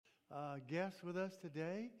guest with us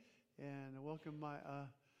today, and welcome my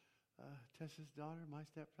Tessa's daughter, my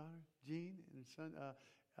stepdaughter, Jean, and her son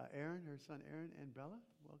Aaron, her son Aaron, and Bella.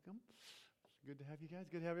 Welcome. It's good to have you guys.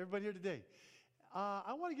 Good to have everybody here today.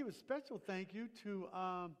 I want to give a special thank you to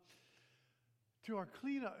our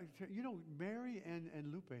cleanup. Mary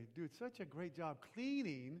and Lupe do such a great job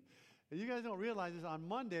cleaning. And you guys don't realize this. On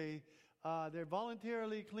Monday, they're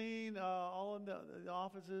voluntarily clean all in the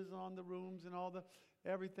offices, on the rooms, and all the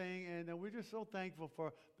everything. And we're just so thankful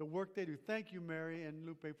for the work they do. Thank you, Mary and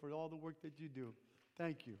Lupe, for all the work that you do.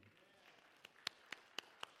 Thank you.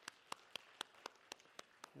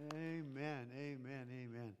 Amen, amen,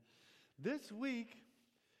 amen. This week,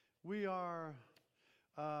 we are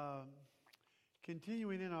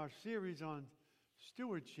continuing in our series on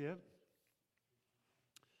stewardship.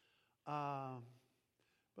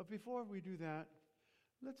 But before we do that,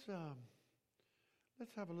 let's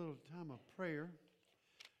have a little time of prayer.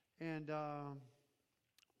 And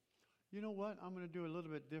you know what? I'm going to do a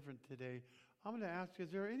little bit different today. I'm going to ask, is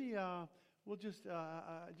there any, we'll just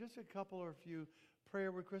a couple or a few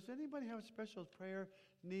prayer requests. Anybody have a special prayer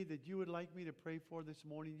need that you would like me to pray for this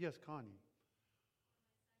morning? Yes, Connie.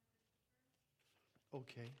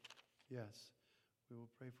 Okay. Yes. We will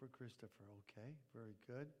pray for Christopher. Okay. Very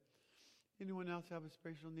good. Anyone else have a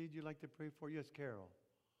special need you'd like to pray for? Yes, Carol.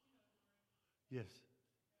 Yes.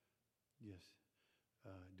 Yes.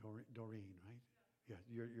 Doreen, right? Yeah,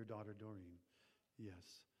 your daughter Doreen.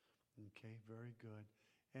 Yes. Okay, very good.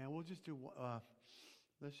 And we'll just do,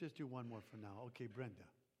 let's just do one more for now. Okay, Brenda.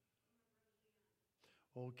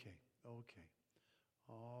 Okay.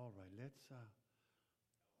 All right,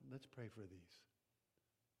 let's pray for these.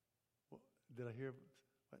 Well, did I hear,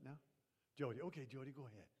 what now? Jody. Okay, Jody, go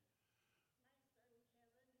ahead.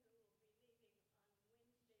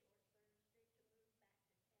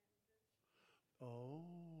 Oh,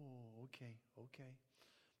 okay.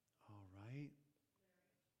 All right.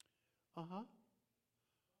 Uh-huh.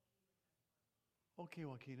 Okay,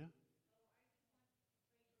 Joaquina.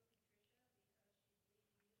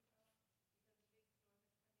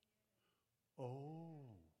 Oh,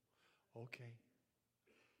 okay.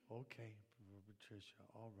 Okay, Patricia.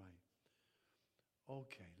 All right.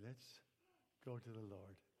 Okay, let's go to the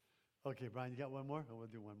Lord. Okay, Brian, you got one more? Or we'll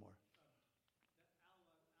do one more.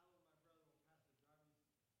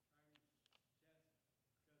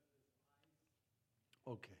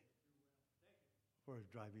 Okay. For his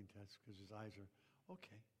driving test because his eyes are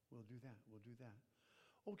okay. We'll do that.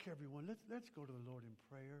 Okay, everyone, let's go to the Lord in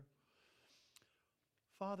prayer.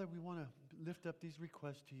 Father, we want to lift up these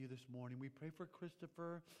requests to you this morning. We pray for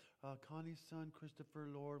Christopher, Connie's son, Christopher,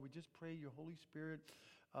 Lord. We just pray your Holy Spirit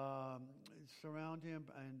surround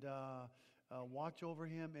him and watch over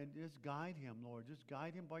him and just guide him, Lord. Just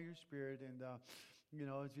guide him by your Spirit. And,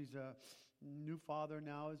 as he's a new father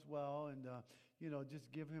now as well. And,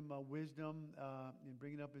 just give him wisdom in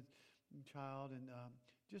bringing up his child. And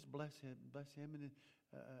just bless him and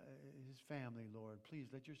his family, Lord. Please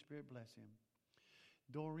let your Spirit bless him.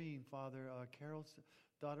 Doreen, Father, Carol's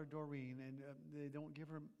daughter Doreen, and they don't give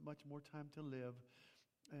her much more time to live.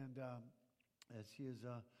 And as she is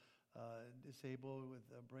disabled with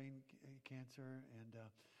brain cancer and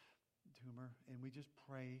tumor, and we just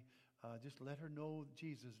pray, just let her know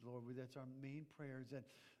Jesus, Lord. That's our main prayers, that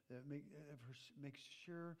make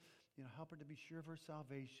sure, help her to be sure of her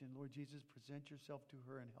salvation. Lord Jesus, present yourself to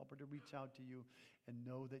her and help her to reach out to you and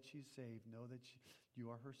know that she's saved, know that you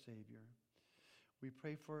are her Savior. We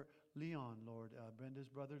pray for Leon, Lord, Brenda's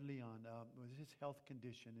brother Leon, with his health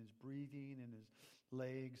condition, his breathing and his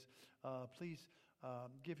legs. Please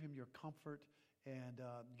give him your comfort and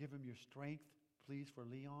give him your strength, please, for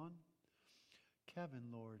Leon. Kevin,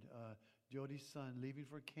 Lord, Jody's son, leaving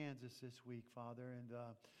for Kansas this week, Father. And,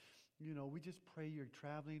 we just pray your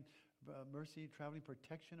traveling mercy, traveling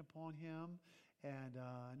protection upon him. And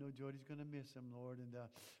I know Jody's going to miss him, Lord. And,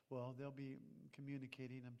 they'll be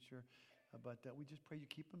communicating, I'm sure. But we just pray you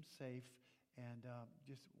keep him safe and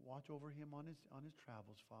just watch over him on his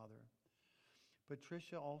travels, Father.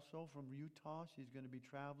 Patricia also from Utah. She's going to be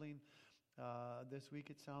traveling this week,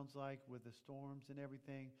 it sounds like, with the storms and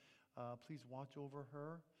everything. Please watch over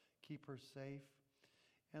her. Keep her safe.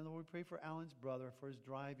 And Lord, we pray for Alan's brother, for his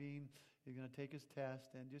driving. He's going to take his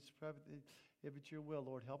test. And just, if it's your will,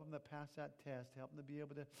 Lord, help him to pass that test. Help him to be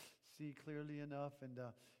able to see clearly enough. And,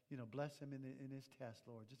 bless him in his test,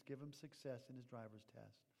 Lord. Just give him success in his driver's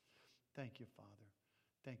test. Thank you, Father.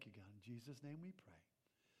 Thank you, God. In Jesus' name we pray.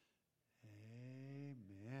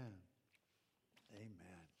 Amen.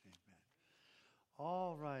 Amen.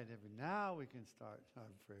 All right, now we can start our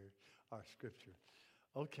prayer, our scripture.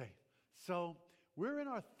 Okay, so we're in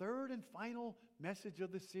our third and final message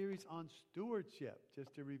of the series on stewardship.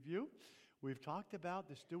 Just to review, we've talked about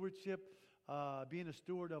the stewardship, being a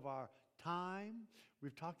steward of our time.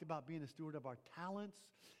 We've talked about being a steward of our talents.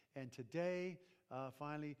 And today,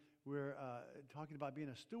 finally, we're talking about being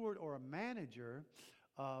a steward or a manager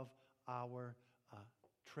of our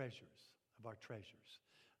treasures,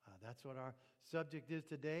 that's what our subject is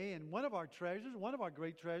today. And one of our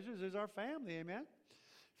great treasures is our family, amen?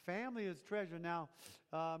 Family is treasure. Now,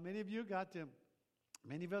 many of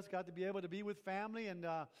us got to be able to be with family and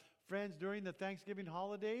friends during the Thanksgiving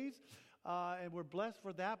holidays, and we're blessed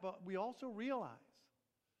for that. But we also realize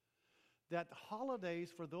that holidays,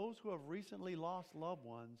 for those who have recently lost loved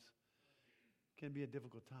ones, can be a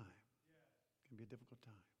difficult time.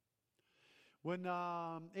 When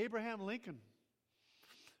Abraham Lincoln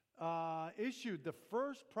issued the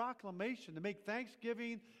first proclamation to make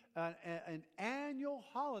Thanksgiving an annual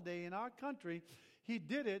holiday in our country, he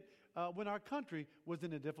did it when our country was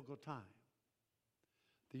in a difficult time.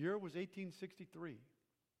 The year was 1863.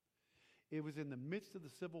 It was in the midst of the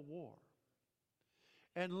Civil War.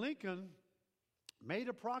 And Lincoln made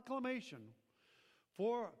a proclamation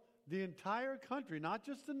for the entire country, not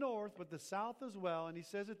just the North, but the South as well. And he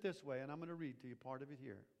says it this way, and I'm going to read to you part of it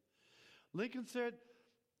here. Lincoln said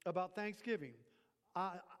about Thanksgiving,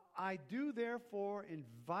 I do therefore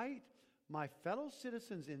invite my fellow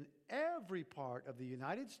citizens in every part of the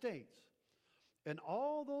United States and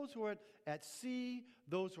all those who are at sea,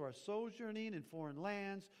 those who are sojourning in foreign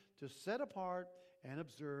lands, to set apart and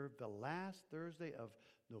observe the last Thursday of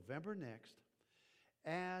November next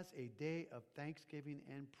as a day of thanksgiving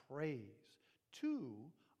and praise to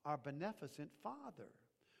our beneficent Father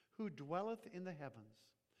who dwelleth in the heavens.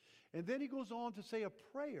 And then he goes on to say a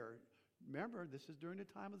prayer. Remember, this is during the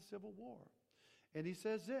time of the Civil War. And he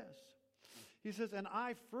says this. He says, and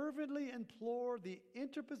I fervently implore the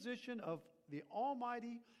interposition of the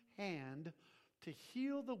almighty hand to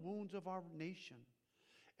heal the wounds of our nation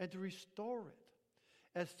and to restore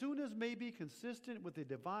it as soon as may be consistent with the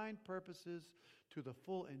divine purposes to the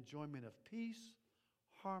full enjoyment of peace,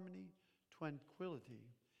 harmony, tranquility,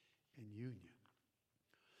 and union.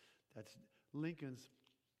 That's Lincoln's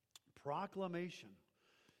proclamation.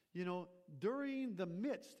 You know, in the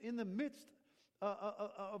midst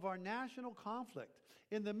of our national conflict,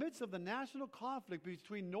 in the midst of the national conflict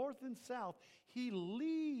between North and South, he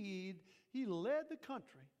led the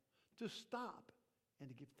country to stop and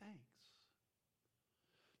to give thanks.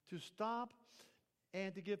 To stop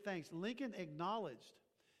and to give thanks. Lincoln acknowledged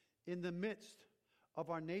in the midst of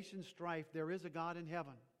our nation's strife, there is a God in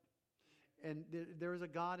heaven. And there is a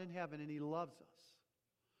God in heaven, and he loves us.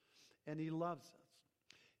 And he loves us.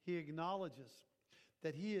 He acknowledges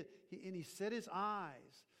that he set his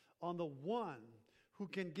eyes on the one who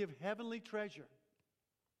can give heavenly treasure.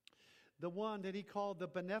 The one that he called the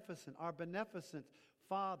beneficent, our beneficent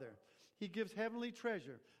Father. He gives heavenly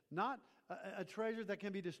treasure, not a treasure that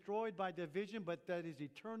can be destroyed by division, but that is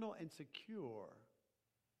eternal and secure.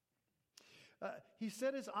 He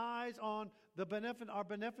set his eyes on our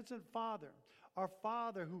beneficent Father, our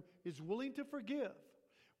Father who is willing to forgive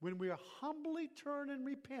when we humbly turn and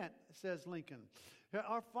repent, says Lincoln.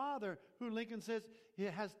 Our Father, who Lincoln says he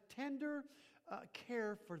has tender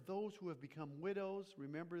care for those who have become widows.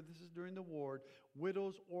 Remember, this is during the war.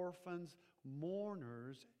 Widows, orphans,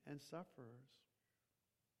 mourners, and sufferers.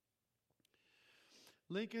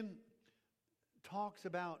 Lincoln talks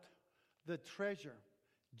about the treasure.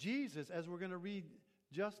 Jesus, as we're going to read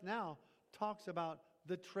just now, talks about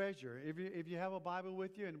the treasure. If you have a Bible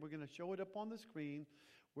with you, and we're going to show it up on the screen,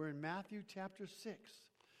 we're in Matthew chapter 6.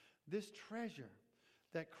 This treasure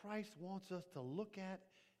that Christ wants us to look at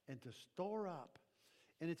and to store up.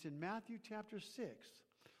 And it's in Matthew chapter 6,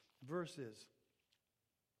 verses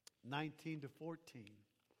 19 to 14.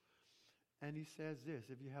 And he says this,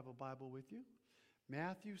 if you have a Bible with you.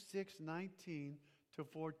 Matthew 6, 19 to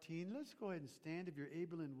 14. Let's go ahead and stand if you're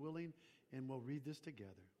able and willing, and we'll read this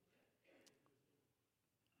together.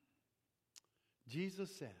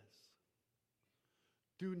 Jesus says,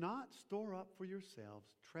 do not store up for yourselves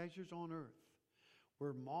treasures on earth,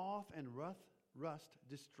 where moth and rust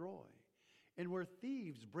destroy, and where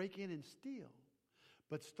thieves break in and steal.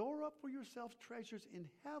 But store up for yourselves treasures in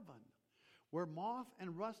heaven, where moth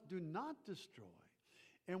and rust do not destroy,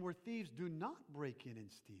 and where thieves do not break in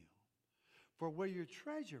and steal. For where your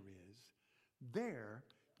treasure is, there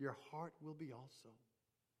your heart will be also.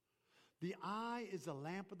 The eye is the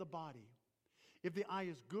lamp of the body. If the eye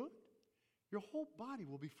is good, your whole body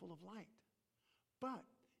will be full of light. But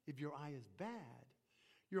if your eye is bad,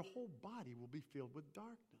 your whole body will be filled with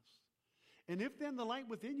darkness. And if then the light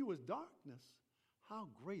within you is darkness, How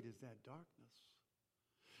great is that darkness?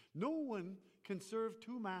 No one can serve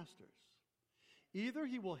two masters. Either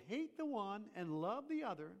he will hate the one and love the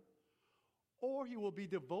other, or he will be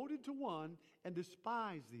devoted to one and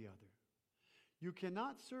despise the other. You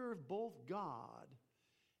cannot serve both God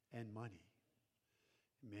and money.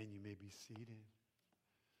 Amen. You may be seated.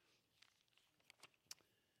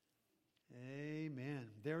 Amen.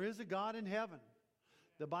 There is a God in heaven.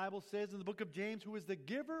 The Bible says in the book of James, who is the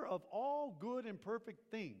giver of all good and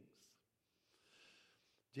perfect things.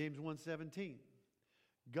 James 1:17.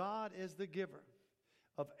 God is the giver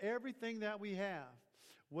of everything that we have.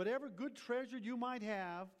 Whatever good treasure you might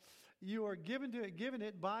have, you are given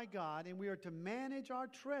it by God, and we are to manage our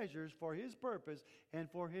treasures for His purpose and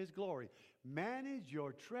for His glory. Manage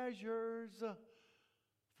your treasures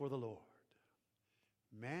for the Lord.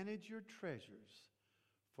 Manage your treasures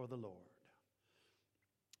for the Lord.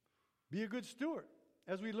 Be a good steward,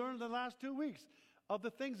 as we learned in the last 2 weeks, of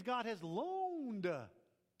the things God has loaned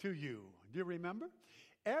to you. Do you remember?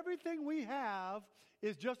 Everything we have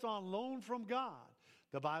is just on loan from God.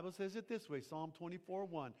 The Bible says it this way, Psalm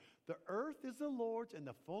 24:1. The earth is the Lord's and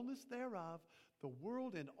the fullness thereof, the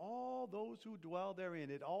world and all those who dwell therein.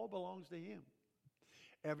 It all belongs to Him.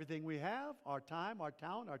 Everything we have, our time, our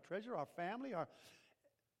talent, our treasure, our family,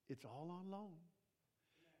 it's all on loan.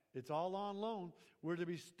 It's all on loan. We're to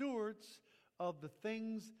be stewards of the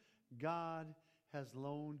things God has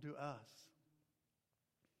loaned to us.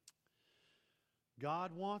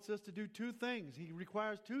 God wants us to do two things. He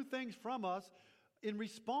requires two things from us in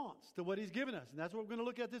response to what He's given us. And that's what we're going to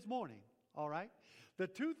look at this morning. All right?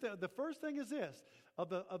 The first thing is this. Of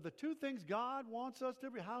the two things God wants us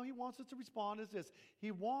to, how He wants us to respond is this.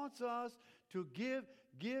 He wants us to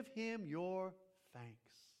give Him your thanks.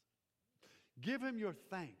 Give Him your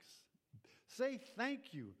thanks. Say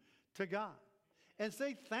thank you to God. And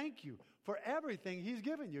say thank you for everything He's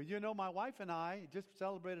given you. You know, my wife and I just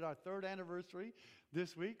celebrated our 3rd anniversary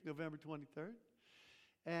this week, November 23rd.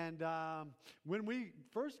 And when we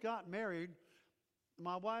first got married,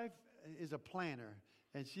 my wife is a planner.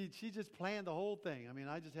 And she just planned the whole thing. I mean,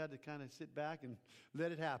 I just had to kind of sit back and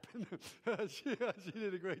let it happen. she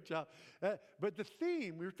did a great job. But the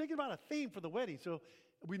theme, we were thinking about a theme for the wedding. So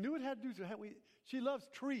we knew it had to do, she loves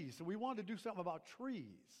trees. So we wanted to do something about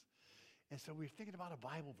trees. And so we were thinking about a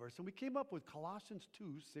Bible verse. And we came up with Colossians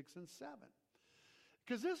 2:6 and 7.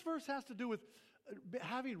 Because this verse has to do with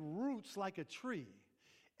having roots like a tree.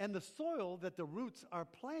 And the soil that the roots are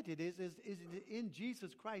planted is in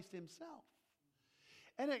Jesus Christ Himself.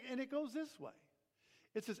 And it goes this way.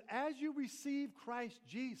 It says, as you receive Christ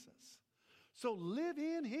Jesus, so live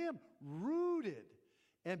in Him, rooted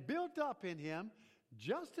and built up in Him,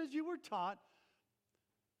 just as you were taught,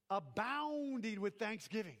 abounding with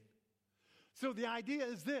thanksgiving. So the idea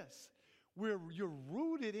is this. You're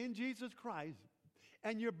rooted in Jesus Christ,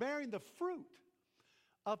 and you're bearing the fruit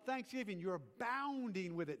of thanksgiving. You're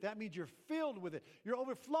abounding with it. That means you're filled with it. You're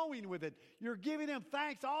overflowing with it. You're giving Him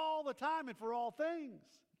thanks all the time and for all things.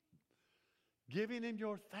 Giving Him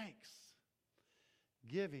your thanks.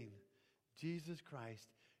 Giving Jesus Christ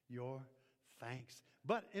your thanks.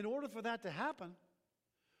 But in order for that to happen,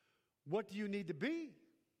 what do you need to be?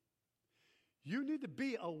 You need to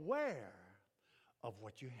be aware of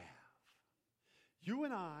what you have. You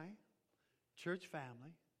and I, church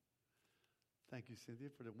family, thank you, Cynthia,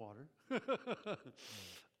 for the water. Got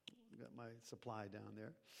my supply down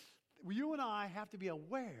there. You and I have to be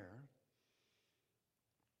aware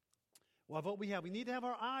of what we have. We need to have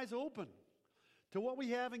our eyes open to what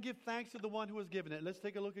we have and give thanks to the one who has given it. Let's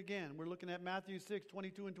take a look again. We're looking at Matthew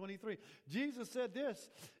 6:22 and 23. Jesus said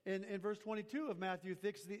this in verse 22 of Matthew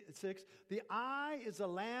 6, the eye is a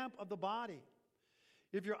lamp of the body.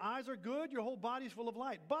 If your eyes are good, your whole body is full of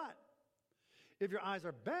light. But if your eyes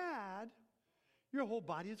are bad, your whole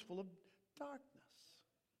body is full of darkness.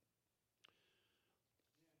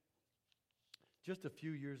 Just a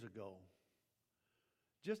few years ago,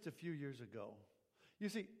 you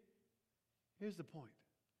see, here's the point.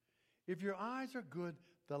 If your eyes are good,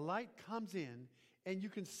 the light comes in and you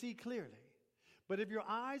can see clearly. But if your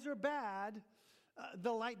eyes are bad,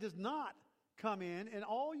 the light does not come in, and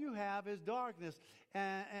all you have is darkness.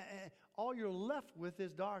 And all you're left with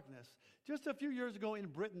is darkness. Just a few years ago in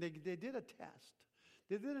Britain, they did a test.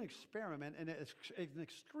 They did an experiment, an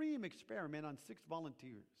extreme experiment on 6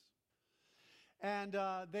 volunteers. And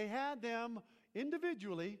they had them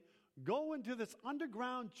individually go into this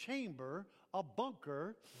underground chamber, a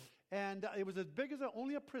bunker, and it was as big as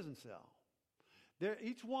only a prison cell.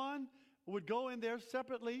 Each one would go in there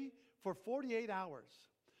separately for 48 hours.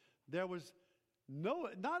 There was No,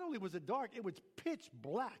 not only was it dark, it was pitch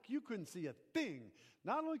black. You couldn't see a thing.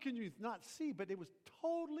 Not only can you not see, but it was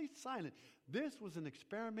totally silent. This was an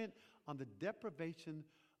experiment on the deprivation,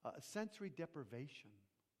 sensory deprivation,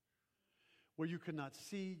 where you could not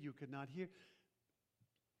see, you could not hear.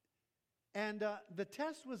 And the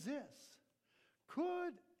test was this.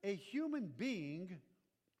 Could any human being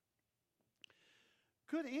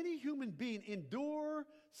endure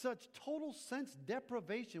such total sense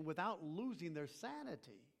deprivation without losing their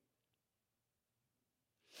sanity?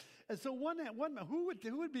 And so who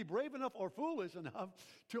would be brave enough or foolish enough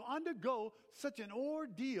to undergo such an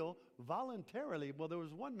ordeal voluntarily? Well, there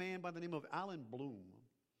was one man by the name of Alan Bloom,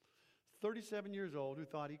 37 years old, who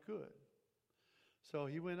thought he could. So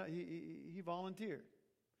he volunteered.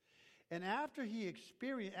 And after he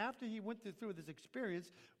went through this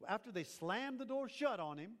experience, after they slammed the door shut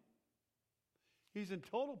on him, he's in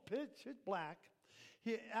total pitch black.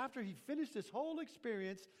 After he finished this whole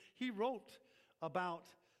experience, he wrote about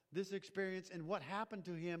this experience and what happened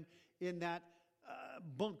to him in that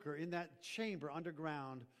bunker, in that chamber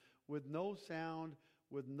underground, with no sound,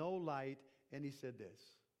 with no light. And he said this.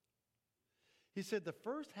 He said, the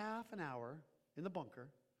first half an hour in the bunker,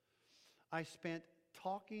 I spent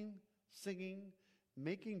talking, singing,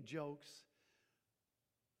 making jokes,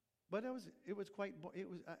 but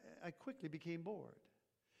I quickly became bored.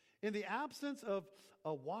 In the absence of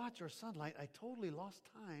a watch or sunlight, I totally lost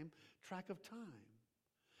track of time.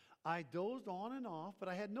 I dozed on and off, but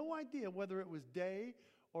I had no idea whether it was day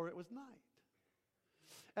or it was night.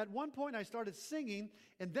 At one point, I started singing,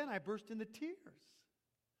 and then I burst into tears.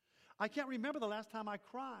 I can't remember the last time I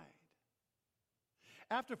cried.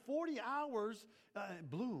 After 40 hours,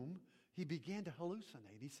 Bloom, he began to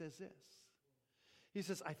hallucinate. He says this. He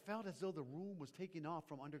says, I felt as though the room was taking off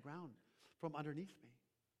from underneath me.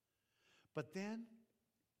 But then,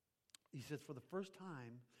 he says, for the first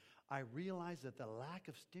time, I realized that the lack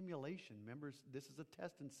of stimulation, remember, this is a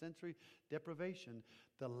test in sensory deprivation,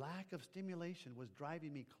 the lack of stimulation was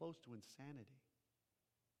driving me close to insanity.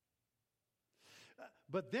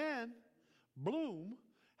 But then, Bloom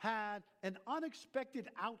had an unexpected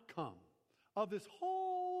outcome of this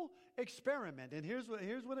whole experiment. And here's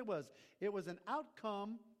what it was. It was an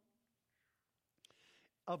outcome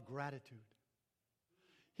of gratitude.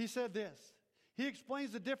 He said this. He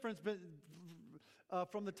explains the difference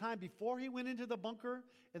from the time before he went into the bunker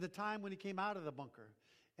and the time when he came out of the bunker.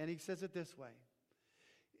 And he says it this way.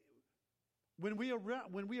 When we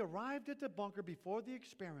arrived at the bunker before the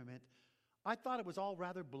experiment, I thought it was all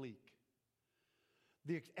rather bleak.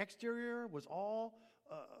 The exterior was all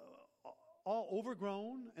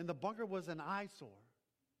overgrown, and the bunker was an eyesore.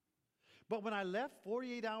 But when I left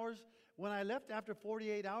after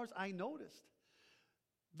 48 hours, I noticed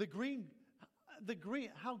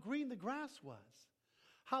how green the grass was,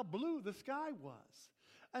 how blue the sky was,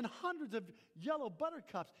 and hundreds of yellow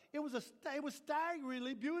buttercups. It was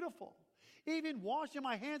staggeringly beautiful. Even washing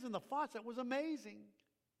my hands in the faucet was amazing.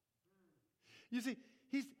 You see,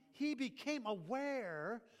 he became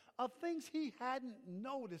aware of things he hadn't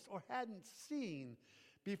noticed or hadn't seen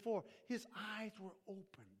before. His eyes were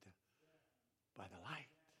opened by the light.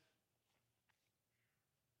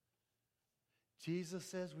 Jesus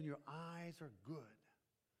says when your eyes are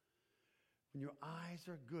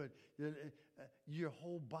good, your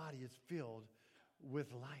whole body is filled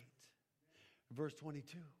with light. Verse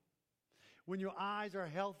 22. When your eyes are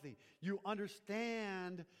healthy, you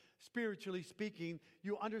understand, spiritually speaking,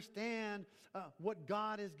 you understand what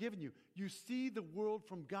God has given you. You see the world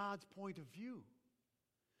from God's point of view.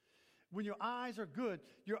 When your eyes are good,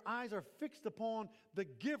 your eyes are fixed upon the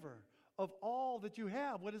giver of all that you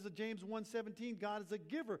have. What is it? James 1:17, God is a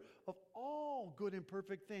giver of all good and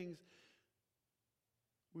perfect things.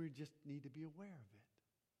 We just need to be aware of it.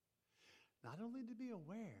 Not only to be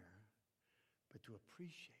aware, but to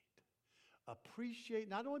appreciate. Appreciate,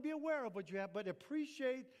 not only be aware of what you have, but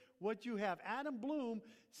appreciate what you have. Adam Bloom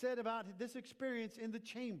said about this experience in the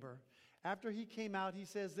chamber. After he came out, he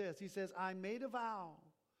says this. He says, I made a vow.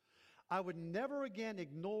 I would never again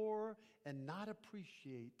ignore and not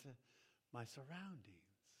appreciate my surroundings.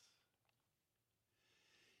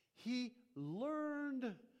 He learned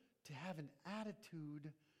to have an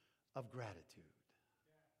attitude of gratitude.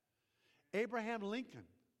 Abraham Lincoln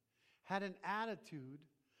had an attitude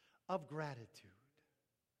of gratitude.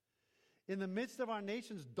 In the midst of our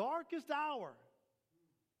nation's darkest hour,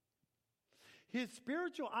 his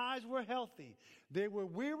spiritual eyes were healthy. They were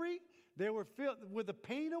weary. They were filled with the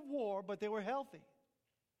pain of war, but they were healthy.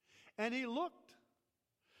 And he looked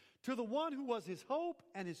to the one who was his hope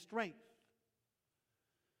and his strength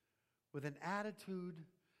with an attitude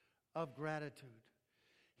of gratitude.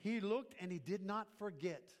 He looked and he did not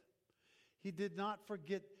forget. He did not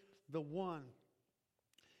forget the one.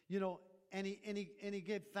 You know, and he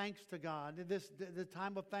gave thanks to God. The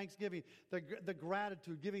time of thanksgiving, the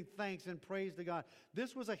gratitude, giving thanks and praise to God.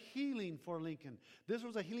 This was a healing for Lincoln. This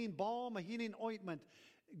was a healing balm, a healing ointment.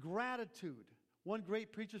 Gratitude. One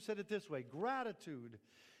great preacher said it this way: gratitude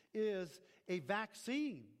is a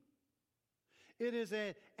vaccine. It is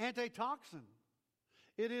an antitoxin.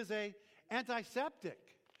 It is an antiseptic.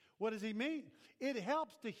 What does he mean? It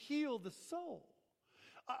helps to heal the soul.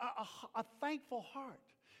 A thankful heart.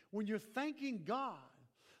 When you're thanking God,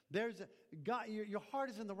 God, your heart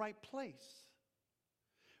is in the right place.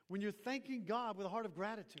 When you're thanking God with a heart of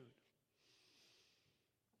gratitude,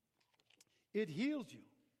 it heals you.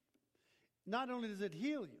 Not only does it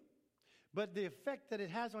heal you, but the effect that it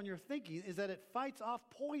has on your thinking is that it fights off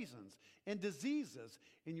poisons and diseases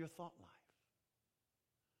in your thought life.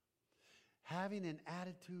 Having an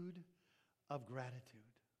attitude of gratitude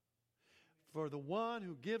for the one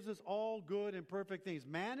who gives us all good and perfect things.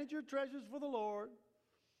 Manage your treasures for the Lord.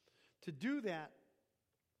 To do that,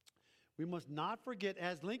 we must not forget,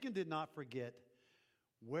 as Lincoln did not forget,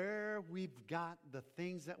 where we've got the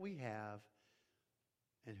things that we have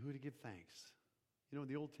and who to give thanks. You know, in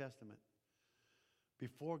the Old Testament,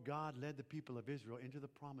 before God led the people of Israel into the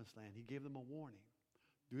promised land, he gave them a warning.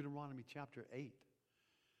 Deuteronomy chapter 8.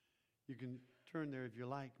 You can turn there if you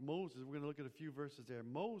like. Moses, we're going to look at a few verses there.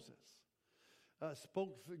 Moses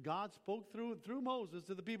God spoke through Moses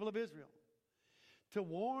to the people of Israel to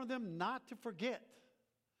warn them not to forget.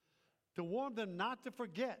 To warn them not to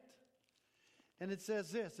forget. And it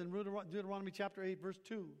says this in Deuteronomy chapter 8, verse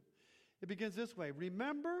 2. It begins this way: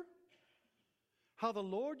 remember how the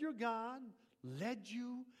Lord your God led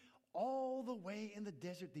you all the way in the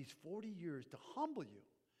desert these 40 years to humble you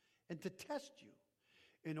and to test you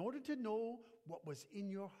in order to know what was in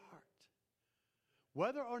your heart,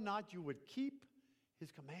 whether or not you would keep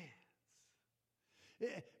his commands.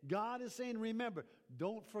 God is saying, remember,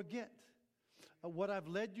 don't forget what I've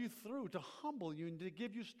led you through to humble you and to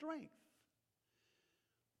give you strength.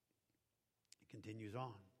 He continues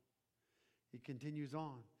on. He continues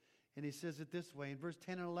on. And he says it this way. In verse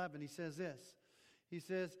 10 and 11, he says this. He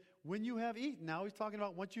says, when you have eaten, now he's talking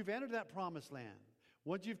about once you've entered that promised land,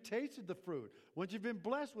 once you've tasted the fruit, once you've been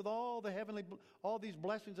blessed with all these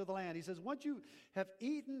blessings of the land. He says, once you have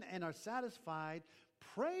eaten and are satisfied,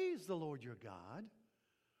 praise the Lord your God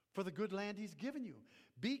for the good land he's given you.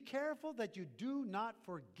 Be careful that you do not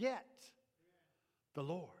forget the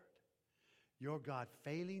Lord your God,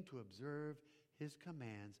 failing to observe his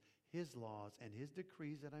commands, his laws, and his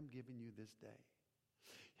decrees that I'm giving you this day.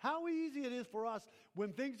 How easy it is for us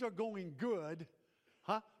when things are going good,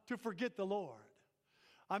 to forget the Lord.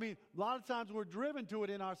 I mean, a lot of times we're driven to it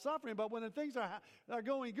in our suffering, but when things are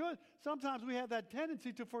going good, sometimes we have that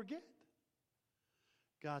tendency to forget.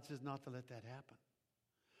 God says not to let that happen.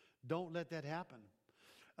 Don't let that happen.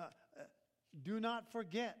 Do not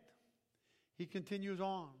forget. He continues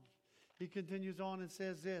on. He continues on and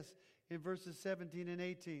says this in verses 17 and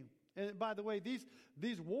 18. And by the way,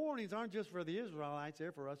 these warnings aren't just for the Israelites,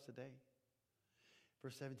 they're for us today.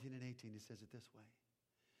 Verse 17 and 18, he says it this way.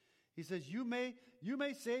 He says, you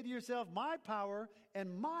may say to yourself, my power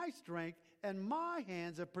and my strength and my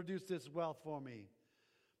hands have produced this wealth for me.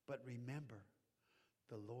 But remember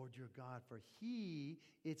the Lord your God, for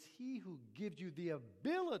it's he who gives you the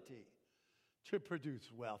ability to produce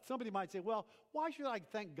wealth. Somebody might say, well, why should I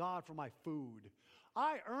thank God for my food?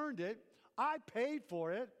 I earned it. I paid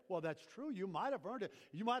for it. Well, that's true. You might have earned it.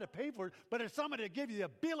 You might have paid for it. But there's somebody that gives you the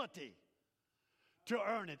ability to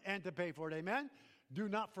earn it and to pay for it. Amen? Do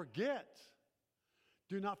not forget.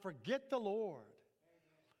 Do not forget the Lord,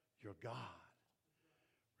 your God.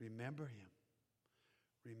 Remember him.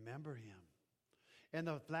 Remember him. And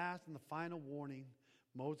the last and the final warning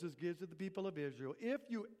Moses gives to the people of Israel: if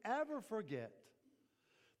you ever forget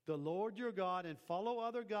the Lord your God and follow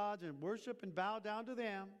other gods and worship and bow down to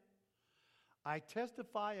them, I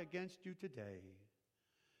testify against you today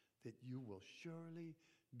that you will surely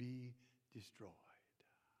be destroyed.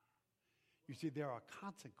 You see, there are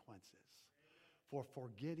consequences for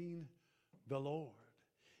forgetting the Lord.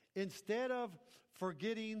 Instead of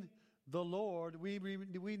forgetting the Lord, we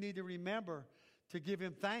need to remember to give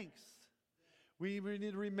him thanks. We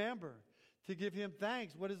need to remember to give him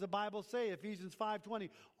thanks. What does the Bible say? Ephesians 5:20.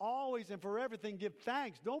 Always and for everything give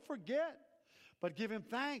thanks. Don't forget, but give him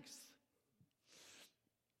thanks.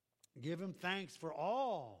 Give him thanks for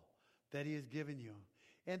all that he has given you.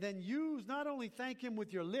 And then not only thank him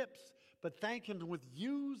with your lips, but thank him with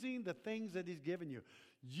using the things that he's given you.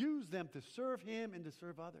 Use them to serve Him and to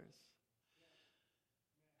serve others.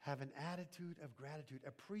 Have an attitude of gratitude.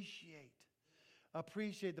 Appreciate.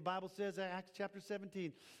 Appreciate. The Bible says in Acts chapter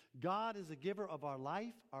 17, God is a giver of our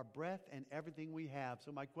life, our breath, and everything we have.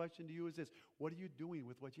 So my question to you is this: what are you doing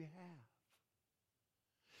with what you have?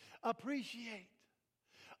 Appreciate.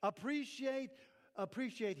 Appreciate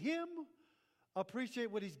Him.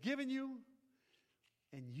 Appreciate what He's given you.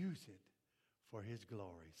 And use it for His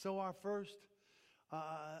glory. So our first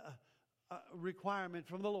requirement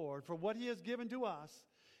from the Lord for what He has given to us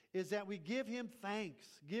is that we give Him thanks.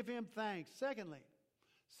 Give Him thanks.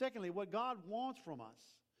 Secondly, what God wants from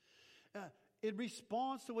us in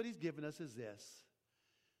response to what He's given us is this: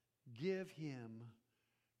 give Him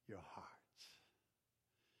your heart.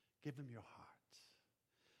 Give Him your heart.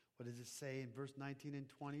 What does it say in verse 19 and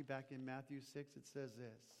 20 back in Matthew 6? It says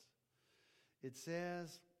this. It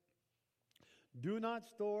says, do not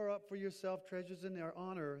store up for yourself treasures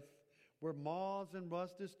on earth where moths and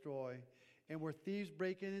rust destroy and where thieves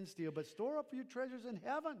break in and steal, but store up your treasures in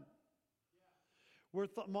heaven where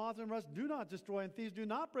moths and rust do not destroy and thieves do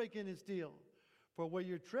not break in and steal. For where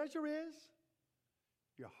your treasure is,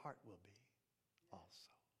 your heart will be also.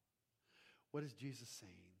 What is Jesus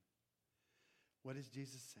saying? What is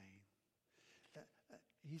Jesus saying?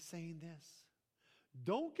 He's saying this.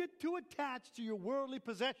 Don't get too attached to your worldly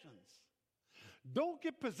possessions. Don't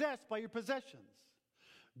get possessed by your possessions.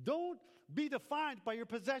 Don't be defined by your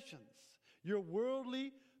possessions, your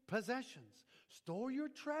worldly possessions. Store your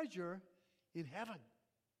treasure in heaven.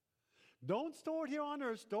 Don't store it here on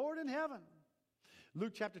earth. Store it in heaven.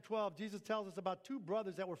 Luke chapter 12, Jesus tells us about two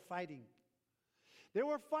brothers that were fighting. They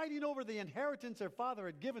were fighting over the inheritance their father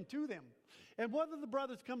had given to them. And one of the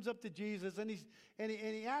brothers comes up to Jesus and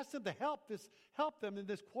he asks him to help them in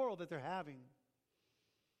this quarrel that they're having.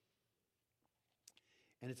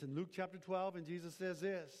 And it's in Luke chapter 12, and Jesus says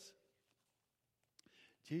this.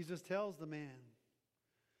 Jesus tells the man,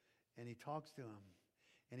 and he talks to him,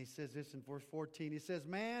 and he says this in verse 14. He says,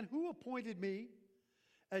 man, who appointed me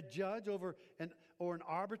a judge or an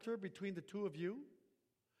arbiter between the two of you?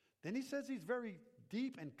 Then he says these very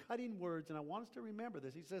deep and cutting words, and I want us to remember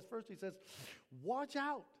this. He says, watch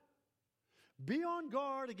out. Be on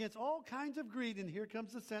guard against all kinds of greed. And here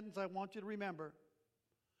comes the sentence I want you to remember.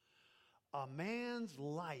 A man's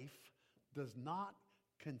life does not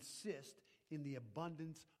consist in the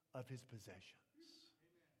abundance of his possessions.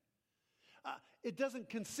 It doesn't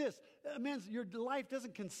consist. Your life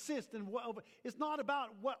doesn't consist in it's not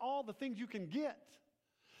about what all the things you can get.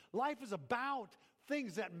 Life is about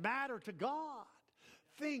things that matter to God.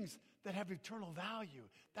 Things that have eternal value.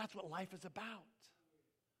 That's what life is about.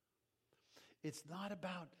 It's not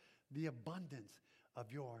about the abundance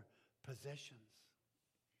of your possessions.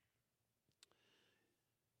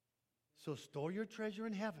 So store your treasure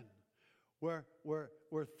in heaven, where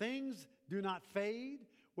things do not fade,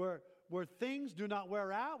 where things do not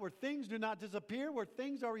wear out, where things do not disappear, where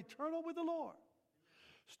things are eternal with the Lord.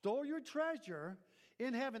 Store your treasure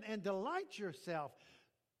in heaven and delight yourself.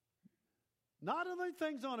 Not only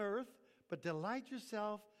things on earth, but delight your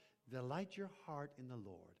heart in the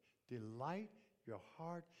Lord. Delight your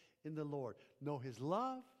heart in the Lord. Know His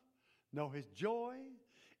love, know His joy,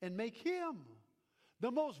 and make Him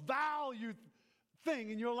the most valued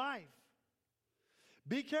thing in your life.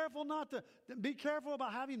 Be careful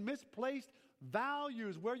about having misplaced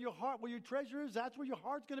values. Where your treasure is, that's where your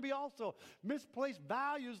heart's going to be also. Misplaced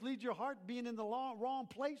values lead your heart being in the wrong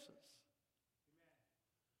places.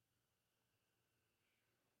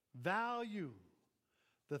 Value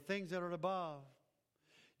the things that are above.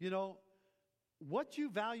 You know, what you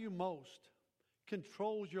value most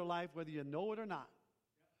controls your life whether you know it or not.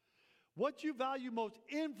 What you value most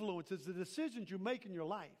influences the decisions you make in your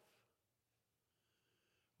life.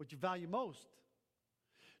 What you value most.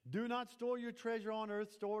 Do not store your treasure on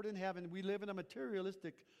earth, store it in heaven. We live in a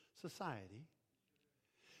materialistic society.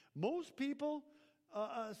 Most people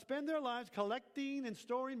spend their lives collecting and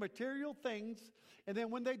storing material things, and then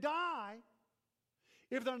when they die,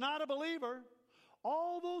 if they're not a believer,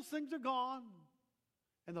 all those things are gone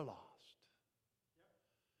and they're lost.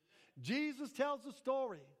 Jesus tells the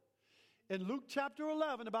story in Luke chapter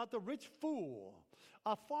 11 about the rich fool,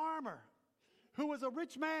 a farmer who was a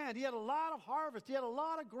rich man. He had a lot of harvest. He had a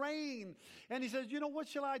lot of grain. And he says, you know, what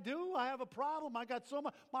shall I do? I have a problem. I got so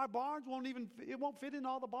much. My barns won't fit in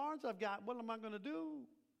all the barns I've got. What am I going to do?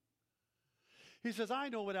 He says, I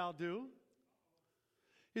know what I'll do.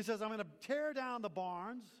 He says, I'm going to tear down the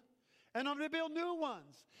barns and I'm going to build new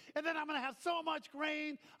ones. And then I'm going to have so much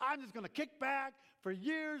grain, I'm just going to kick back for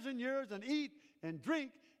years and years and eat and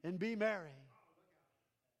drink and be merry.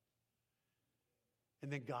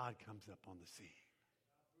 And then God comes up on the scene.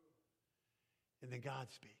 And then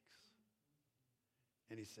God speaks.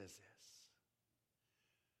 And he says this.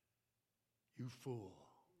 You fool.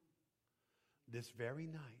 This very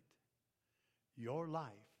night, your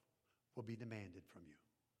life will be demanded from you.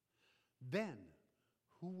 Then,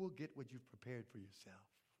 who will get what you've prepared for yourself?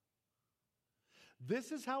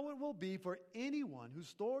 This is how it will be for anyone who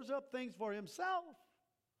stores up things for himself,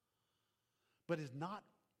 but is not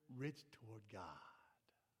rich toward God.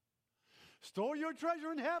 Store your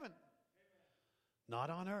treasure in heaven, not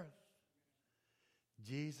on earth.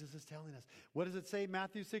 Jesus is telling us. What does it say,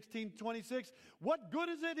 Matthew 16:26? What good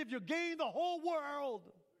is it if you gain the whole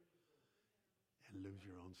world and lose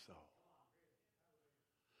your own soul?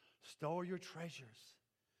 Store your treasures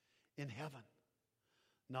in heaven,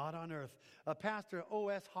 not on earth. Pastor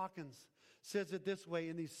O.S. Hawkins says it this way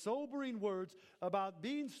in these sobering words about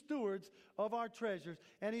being stewards of our treasures.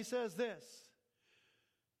 And he says this.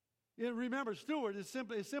 Remember, steward is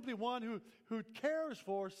simply one who cares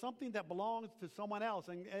for something that belongs to someone else,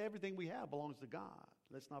 and everything we have belongs to God.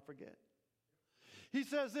 Let's not forget. He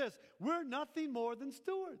says this, we're nothing more than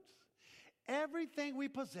stewards. Everything we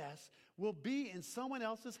possess will be in someone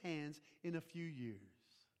else's hands in a few years.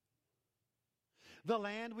 The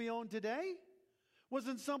land we own today was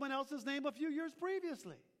in someone else's name a few years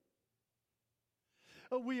previously.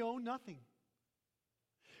 We own nothing.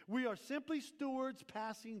 We are simply stewards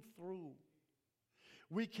passing through.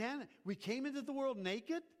 We came into the world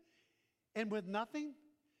naked and with nothing,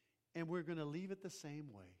 and we're going to leave it the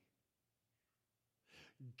same way.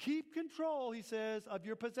 Keep control, he says, of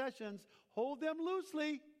your possessions. Hold them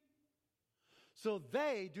loosely so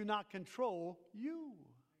they do not control you.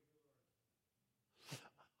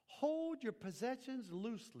 Hold your possessions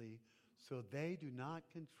loosely so they do not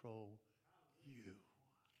control you.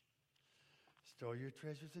 Store your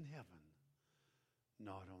treasures in heaven,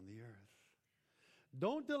 not on the earth.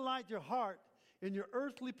 Don't delight your heart in your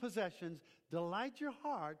earthly possessions. Delight your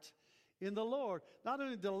heart in the Lord. Not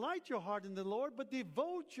only delight your heart in the Lord, but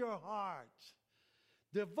devote your heart.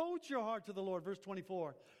 Devote your heart to the Lord. Verse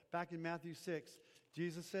 24, back in Matthew 6,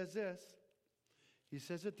 Jesus says this. He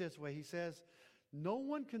says it this way. He says, no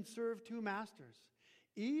one can serve two masters.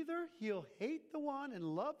 Either he'll hate the one and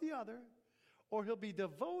love the other, or he'll be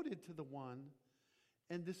devoted to the one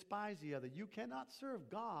and despise the other. You cannot serve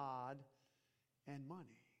God and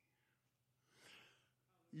money.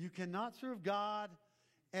 You cannot serve God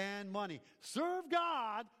and money. Serve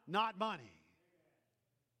God, not money.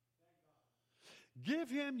 Give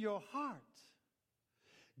him your heart.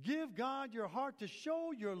 Give God your heart to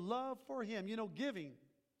show your love for him. You know, giving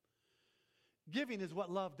is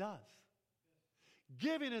what love does.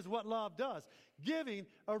 Giving is what love does. Giving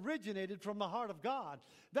originated from the heart of God.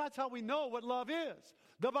 That's how we know what love is.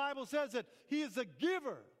 The Bible says that he is a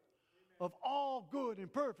giver of all good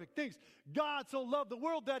and perfect things. God so loved the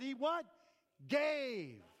world that he what?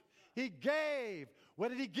 Gave. He gave. What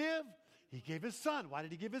did he give? He gave his son. Why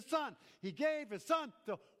did he give his son? He gave his son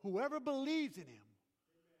to whoever believes in him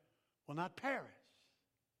will not perish,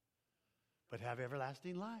 but have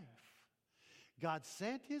everlasting life. God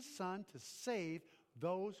sent his son to save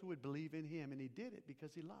those who would believe in him, and he did it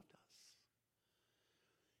because he loved us.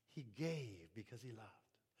 He gave because he loved.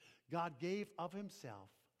 God gave of himself,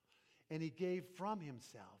 and he gave from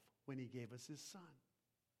himself when he gave us his son.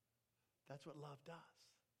 That's what love does.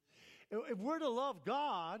 If we're to love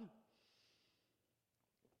God,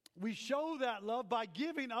 we show that love by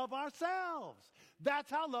giving of ourselves. That's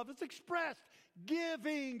how love is expressed.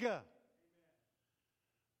 Giving.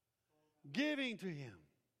 Giving to him.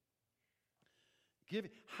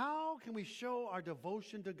 Giving. How can we show our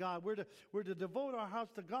devotion to God? We're to devote our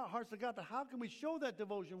hearts to God. But how can we show that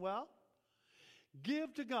devotion? Well,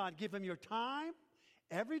 give to God. Give him your time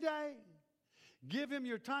every day. Give him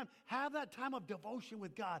your time. Have that time of devotion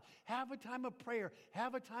with God. Have a time of prayer.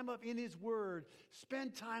 Have a time of in his word.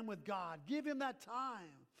 Spend time with God. Give him that time.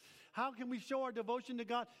 How can we show our devotion to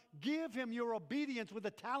God? Give him your obedience with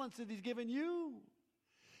the talents that he's given you.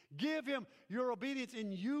 Give him your obedience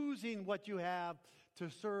in using what you have to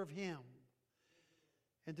serve him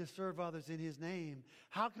and to serve others in his name.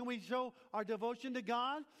 How can we show our devotion to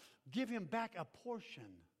God? Give him back a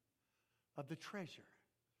portion of the treasure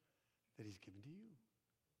that he's given to you.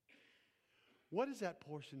 What is that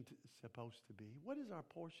portion supposed to be? What is our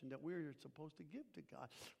portion that we're supposed to give to God?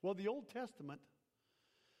 Well, the Old Testament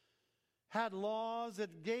had laws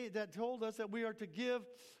that told us that we are to give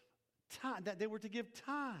that they were to give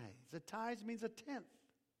tithes. A tithe means a tenth.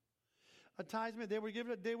 A tithe means they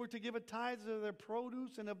were to give a tithe of their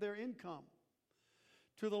produce and of their income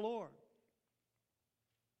to the Lord.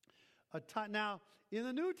 Now, in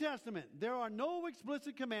the New Testament, there are no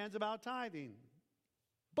explicit commands about tithing.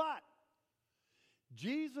 But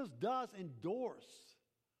Jesus does endorse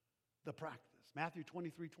the practice. Matthew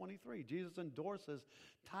 23:23, Jesus endorses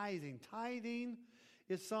tithing. Tithing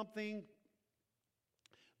is something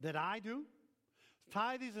that I do.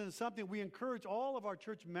 Tithing is something we encourage all of our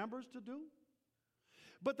church members to do.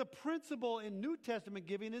 But the principle in New Testament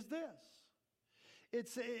giving is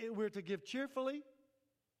this. We're to give cheerfully.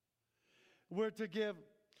 We're to give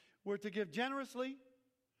generously.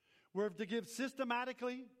 We're to give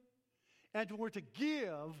systematically. And we're to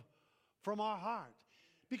give from our heart.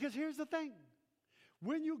 Because here's the thing.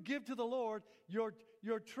 When you give to the Lord your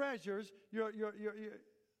treasures, your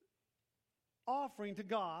offering to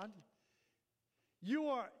God, you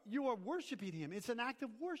are worshiping Him. It's an act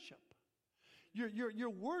of worship. You're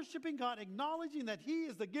worshiping God, acknowledging that He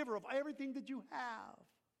is the giver of everything that you have.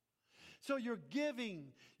 So you're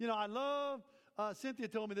giving. You know, I love, Cynthia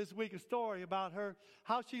told me this week a story about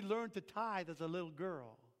how she learned to tithe as a little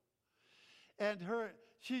girl. And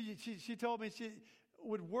she told me she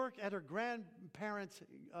would work at her grandparents'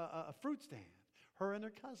 fruit stand, her and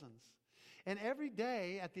her cousins. And every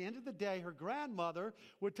day, at the end of the day, her grandmother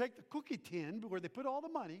would take the cookie tin where they put all the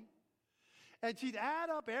money, and she'd add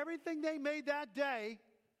up everything they made that day,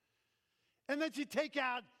 and then she'd take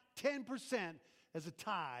out 10% as a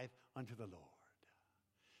tithe unto the Lord.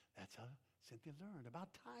 That's how Cynthia learned about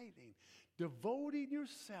tithing. Devoting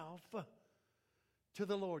yourself to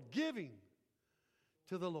the Lord. Giving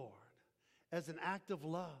to the Lord as an act of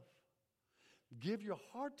love. Give your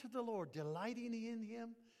heart to the Lord, delighting in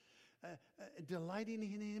Him. Delighting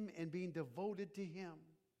in Him and being devoted to Him.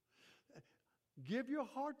 Give your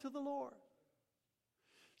heart to the Lord.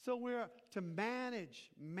 So we're to manage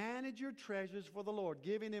your treasures for the Lord,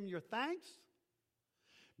 giving Him your thanks,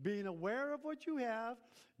 being aware of what you have.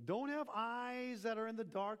 Don't have eyes that are in the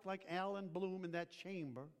dark like Alan Bloom in that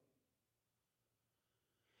chamber.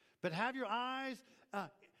 But have your eyes,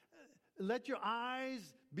 let your eyes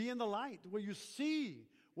be in the light where you see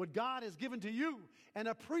what God has given to you and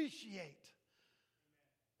appreciate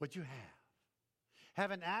what you have.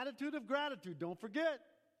 Have an attitude of gratitude. Don't forget.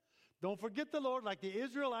 Don't forget the Lord, like the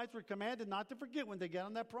Israelites were commanded not to forget when they get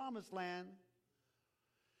on that promised land.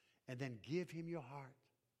 And then give Him your heart.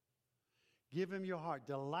 Give Him your heart.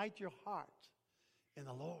 Delight your heart in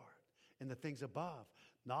the Lord, in the things above,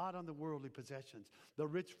 not on the worldly possessions. The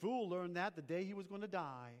rich fool learned that the day he was going to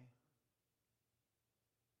die.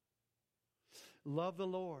 Love the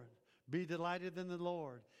Lord. Be delighted in the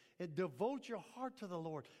Lord. And devote your heart to the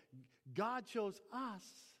Lord. God shows us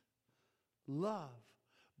love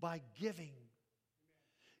by giving.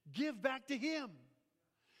 Give back to Him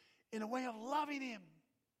in a way of loving Him.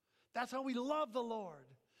 That's how we love the Lord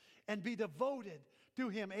and be devoted to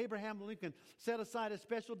Him. Abraham Lincoln set aside a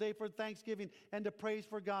special day for Thanksgiving and to praise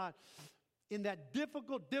for God. In that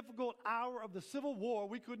difficult hour of the Civil War,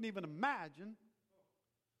 we couldn't even imagine.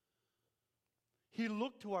 He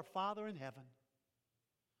looked to our Father in heaven.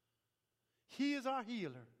 He is our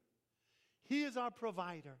healer. He is our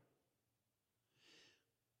provider.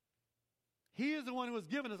 He is the one who has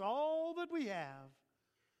given us all that we have,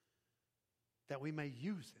 that we may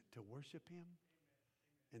use it to worship Him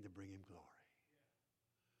and to bring Him glory.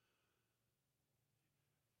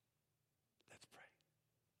 Let's pray.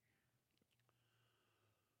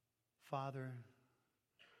 Father,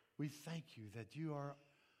 we thank You that You are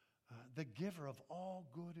the giver of all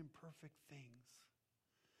good and perfect things.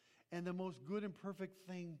 And the most good and perfect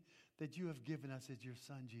thing that You have given us is Your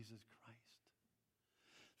Son, Jesus Christ.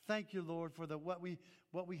 Thank You, Lord, for what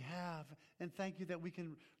we have. And thank You that we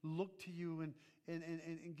can look to You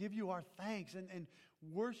and give You our thanks and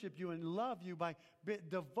worship You and love You by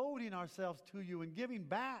devoting ourselves to You and giving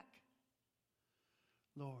back.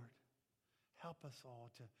 Lord, help us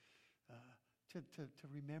all to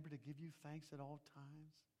remember to give You thanks at all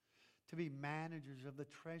times. To be managers of the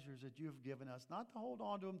treasures that You have given us. Not to hold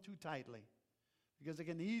on to them too tightly, because they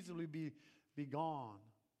can easily be gone.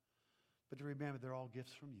 But to remember they're all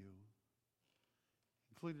gifts from You,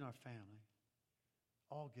 including our family.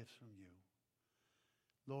 All gifts from You.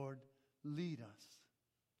 Lord, lead us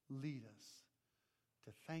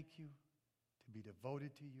to thank You, to be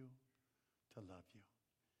devoted to You, to love You.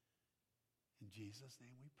 In Jesus'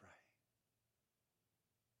 name we pray.